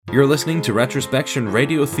You're listening to Retrospection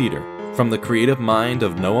Radio Theater from the creative mind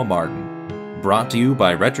of Noah Martin, brought to you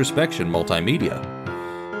by Retrospection Multimedia.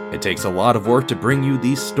 It takes a lot of work to bring you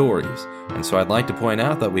these stories, and so I'd like to point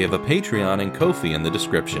out that we have a Patreon and Ko-fi in the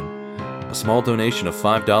description. A small donation of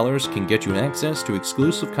 $5 can get you access to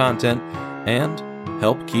exclusive content and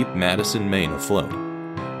help keep Madison, Maine afloat.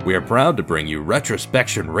 We are proud to bring you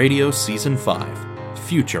Retrospection Radio Season 5,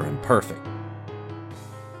 Future Imperfect.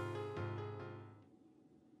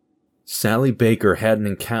 Sally Baker had an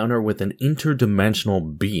encounter with an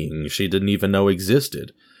interdimensional being she didn't even know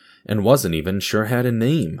existed, and wasn't even sure had a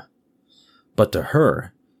name. But to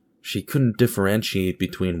her, she couldn't differentiate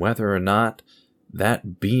between whether or not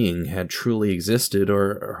that being had truly existed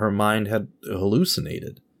or her mind had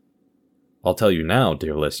hallucinated. I'll tell you now,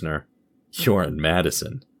 dear listener, you're in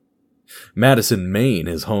Madison. Madison, Maine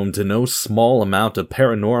is home to no small amount of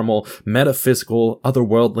paranormal, metaphysical,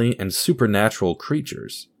 otherworldly, and supernatural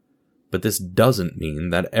creatures. But this doesn't mean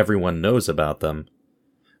that everyone knows about them.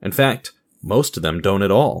 In fact, most of them don't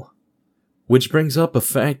at all. Which brings up a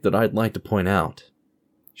fact that I'd like to point out.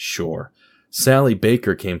 Sure, Sally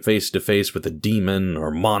Baker came face to face with a demon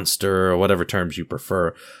or monster or whatever terms you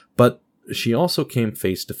prefer, but she also came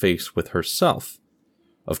face to face with herself.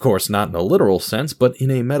 Of course, not in a literal sense, but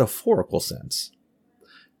in a metaphorical sense.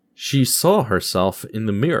 She saw herself in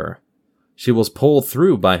the mirror. She was pulled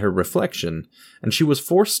through by her reflection, and she was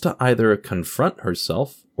forced to either confront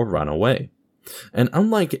herself or run away. And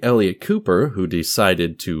unlike Elliot Cooper, who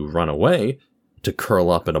decided to run away, to curl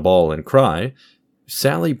up in a ball and cry,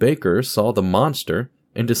 Sally Baker saw the monster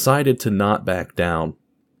and decided to not back down.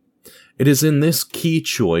 It is in this key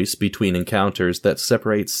choice between encounters that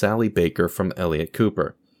separates Sally Baker from Elliot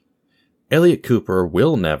Cooper. Elliot Cooper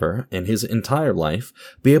will never, in his entire life,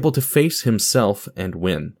 be able to face himself and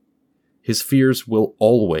win. His fears will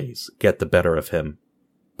always get the better of him.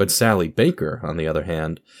 But Sally Baker, on the other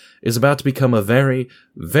hand, is about to become a very,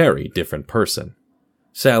 very different person.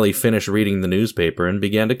 Sally finished reading the newspaper and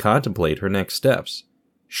began to contemplate her next steps.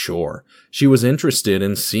 Sure, she was interested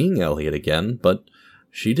in seeing Elliot again, but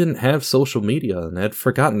she didn't have social media and had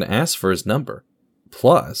forgotten to ask for his number.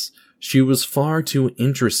 Plus, she was far too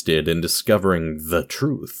interested in discovering the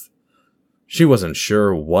truth. She wasn't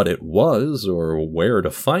sure what it was or where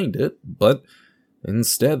to find it, but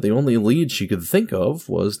instead the only lead she could think of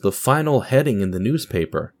was the final heading in the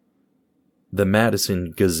newspaper. The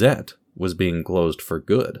Madison Gazette was being closed for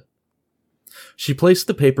good. She placed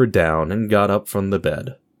the paper down and got up from the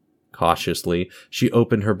bed. Cautiously, she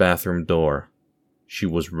opened her bathroom door. She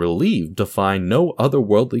was relieved to find no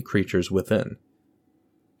otherworldly creatures within.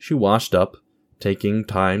 She washed up, taking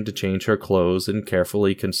time to change her clothes and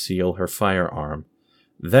carefully conceal her firearm.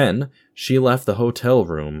 Then, she left the hotel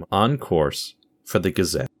room on course for the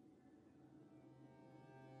Gazette.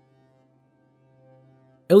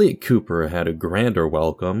 Elliot Cooper had a grander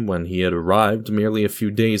welcome when he had arrived merely a few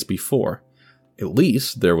days before. At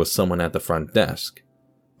least there was someone at the front desk.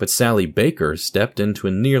 But Sally Baker stepped into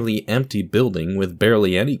a nearly empty building with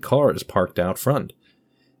barely any cars parked out front.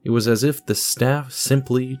 It was as if the staff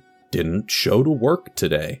simply didn't show to work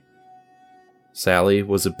today. Sally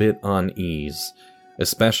was a bit uneasy,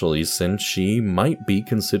 especially since she might be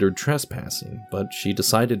considered trespassing, but she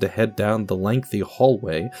decided to head down the lengthy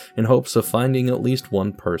hallway in hopes of finding at least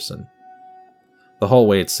one person. The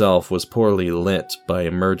hallway itself was poorly lit by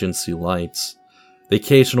emergency lights. The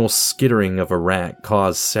occasional skittering of a rat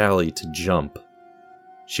caused Sally to jump.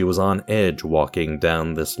 She was on edge walking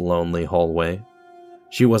down this lonely hallway.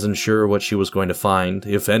 She wasn't sure what she was going to find,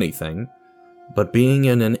 if anything, but being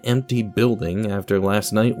in an empty building after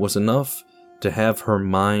last night was enough to have her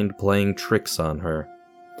mind playing tricks on her.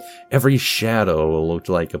 Every shadow looked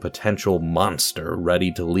like a potential monster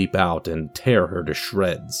ready to leap out and tear her to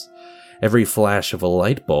shreds. Every flash of a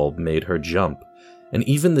light bulb made her jump, and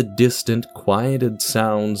even the distant, quieted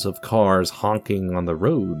sounds of cars honking on the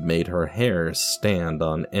road made her hair stand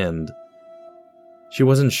on end. She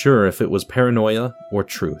wasn't sure if it was paranoia or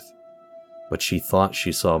truth, but she thought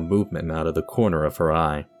she saw movement out of the corner of her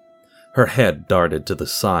eye. Her head darted to the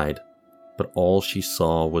side, but all she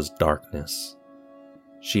saw was darkness.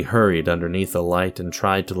 She hurried underneath the light and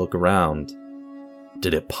tried to look around.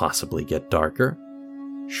 Did it possibly get darker?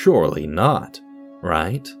 Surely not,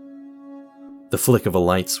 right? The flick of a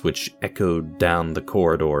light switch echoed down the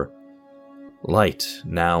corridor. Light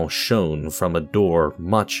now shone from a door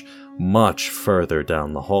much, much further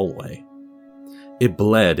down the hallway. It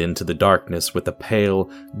bled into the darkness with a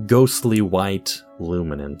pale, ghostly white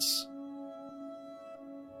luminance.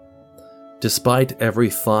 Despite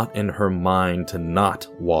every thought in her mind to not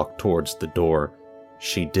walk towards the door,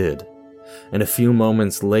 she did. and a few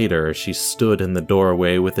moments later she stood in the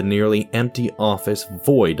doorway with a nearly empty office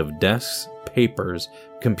void of desks, papers,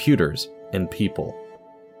 computers, and people.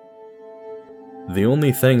 The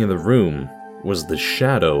only thing in the room was the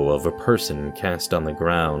shadow of a person cast on the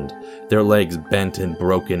ground, their legs bent and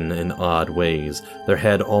broken in odd ways, their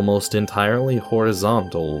head almost entirely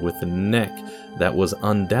horizontal with a neck that was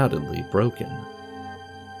undoubtedly broken.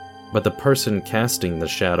 But the person casting the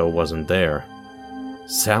shadow wasn't there.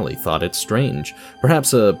 Sally thought it strange,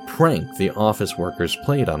 perhaps a prank the office workers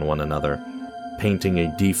played on one another, painting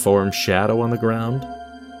a deformed shadow on the ground.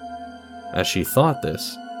 As she thought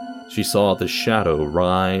this, she saw the shadow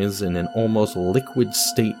rise in an almost liquid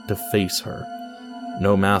state to face her.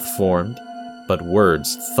 No mouth formed, but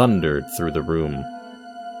words thundered through the room.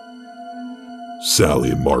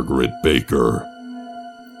 Sally Margaret Baker.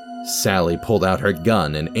 Sally pulled out her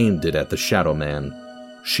gun and aimed it at the shadow man.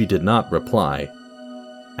 She did not reply.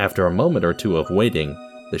 After a moment or two of waiting,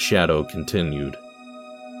 the shadow continued.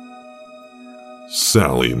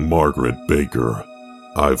 Sally Margaret Baker,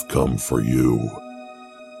 I've come for you.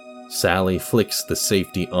 Sally flicks the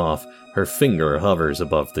safety off. Her finger hovers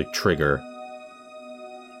above the trigger.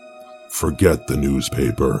 Forget the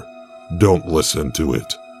newspaper. Don't listen to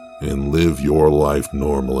it. And live your life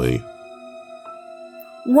normally.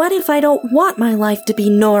 What if I don't want my life to be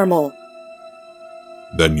normal?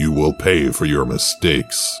 Then you will pay for your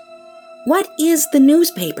mistakes. What is the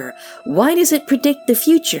newspaper? Why does it predict the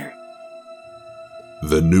future?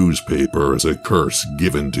 The newspaper is a curse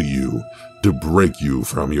given to you to break you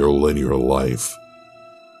from your linear life.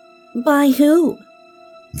 By who?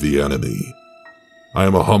 The enemy. I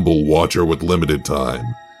am a humble watcher with limited time.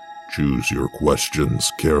 Choose your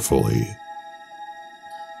questions carefully.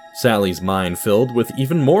 Sally's mind filled with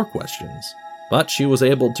even more questions, but she was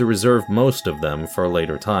able to reserve most of them for a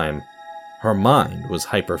later time. Her mind was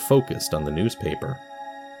hyper-focused on the newspaper.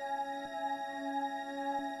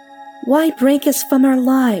 Why break us from our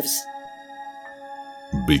lives?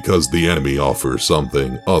 Because the enemy offers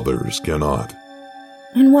something others cannot.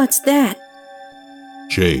 And what's that?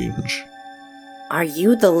 Change. Are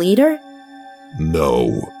you the leader?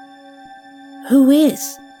 No. Who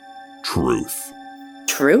is? Truth.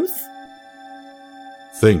 Truth?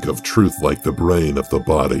 Think of truth like the brain of the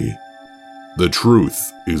body. The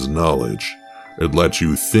truth is knowledge. It lets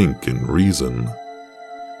you think and reason.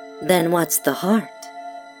 Then what's the heart?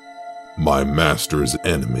 My master's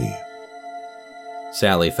enemy.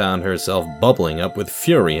 Sally found herself bubbling up with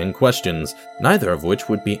fury and questions, neither of which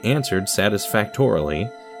would be answered satisfactorily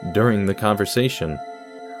during the conversation.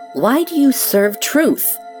 Why do you serve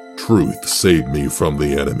truth? Truth saved me from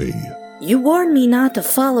the enemy. You warned me not to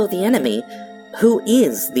follow the enemy. Who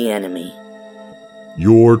is the enemy?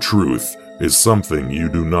 Your truth is something you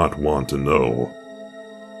do not want to know.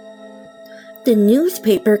 The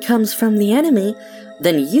newspaper comes from the enemy,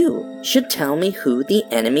 then you should tell me who the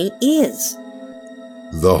enemy is.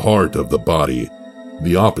 The heart of the body,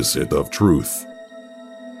 the opposite of truth.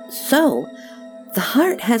 So, the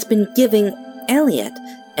heart has been giving Elliot,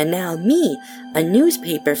 and now me, a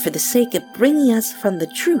newspaper for the sake of bringing us from the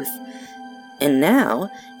truth. And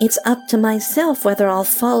now, it's up to myself whether I'll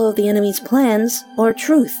follow the enemy's plans or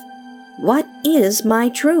truth. What is my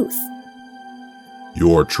truth?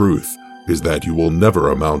 Your truth is that you will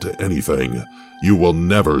never amount to anything. You will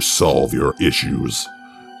never solve your issues.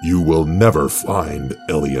 You will never find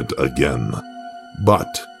Elliot again.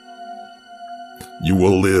 But you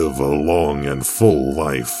will live a long and full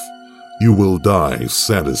life. You will die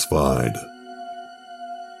satisfied.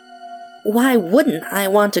 Why wouldn't I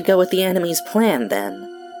want to go with the enemy's plan, then?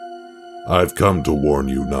 I've come to warn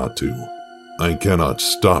you not to. I cannot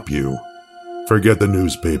stop you. Forget the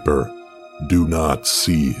newspaper. Do not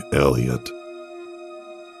see Elliot.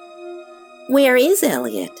 Where is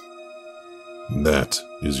Elliot? That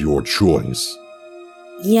is your choice.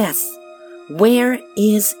 Yes. Where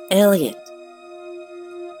is Elliot?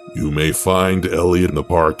 You may find Elliot in the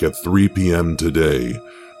park at 3 p.m. today,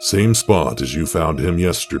 same spot as you found him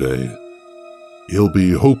yesterday. He'll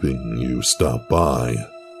be hoping you stop by.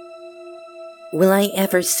 Will I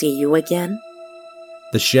ever see you again?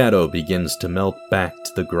 The shadow begins to melt back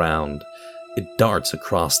to the ground. It darts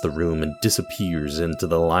across the room and disappears into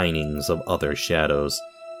the linings of other shadows.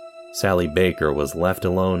 Sally Baker was left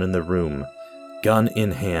alone in the room, gun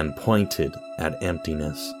in hand pointed at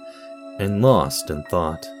emptiness, and lost in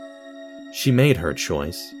thought. She made her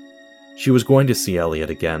choice. She was going to see Elliot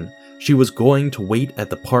again. She was going to wait at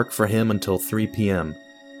the park for him until 3 p.m.,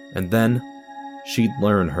 and then she'd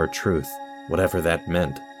learn her truth, whatever that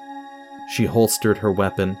meant. She holstered her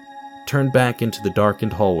weapon, turned back into the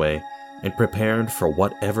darkened hallway, and prepared for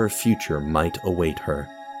whatever future might await her.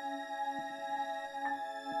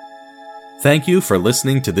 Thank you for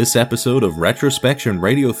listening to this episode of Retrospection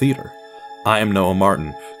Radio Theater. I am Noah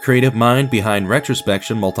Martin, creative mind behind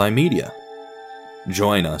Retrospection Multimedia.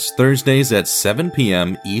 Join us Thursdays at 7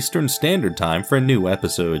 p.m. Eastern Standard Time for new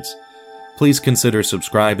episodes. Please consider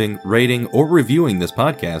subscribing, rating, or reviewing this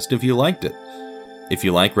podcast if you liked it. If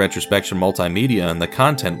you like Retrospection Multimedia and the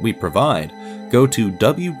content we provide, go to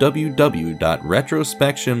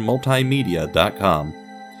www.retrospectionmultimedia.com.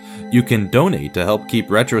 You can donate to help keep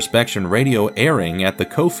Retrospection Radio airing at the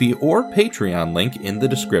Ko-fi or Patreon link in the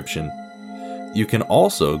description. You can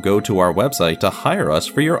also go to our website to hire us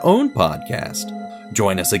for your own podcast.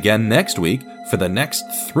 Join us again next week for the next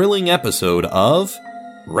thrilling episode of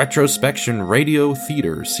Retrospection Radio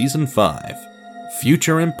Theater Season 5,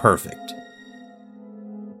 Future Imperfect.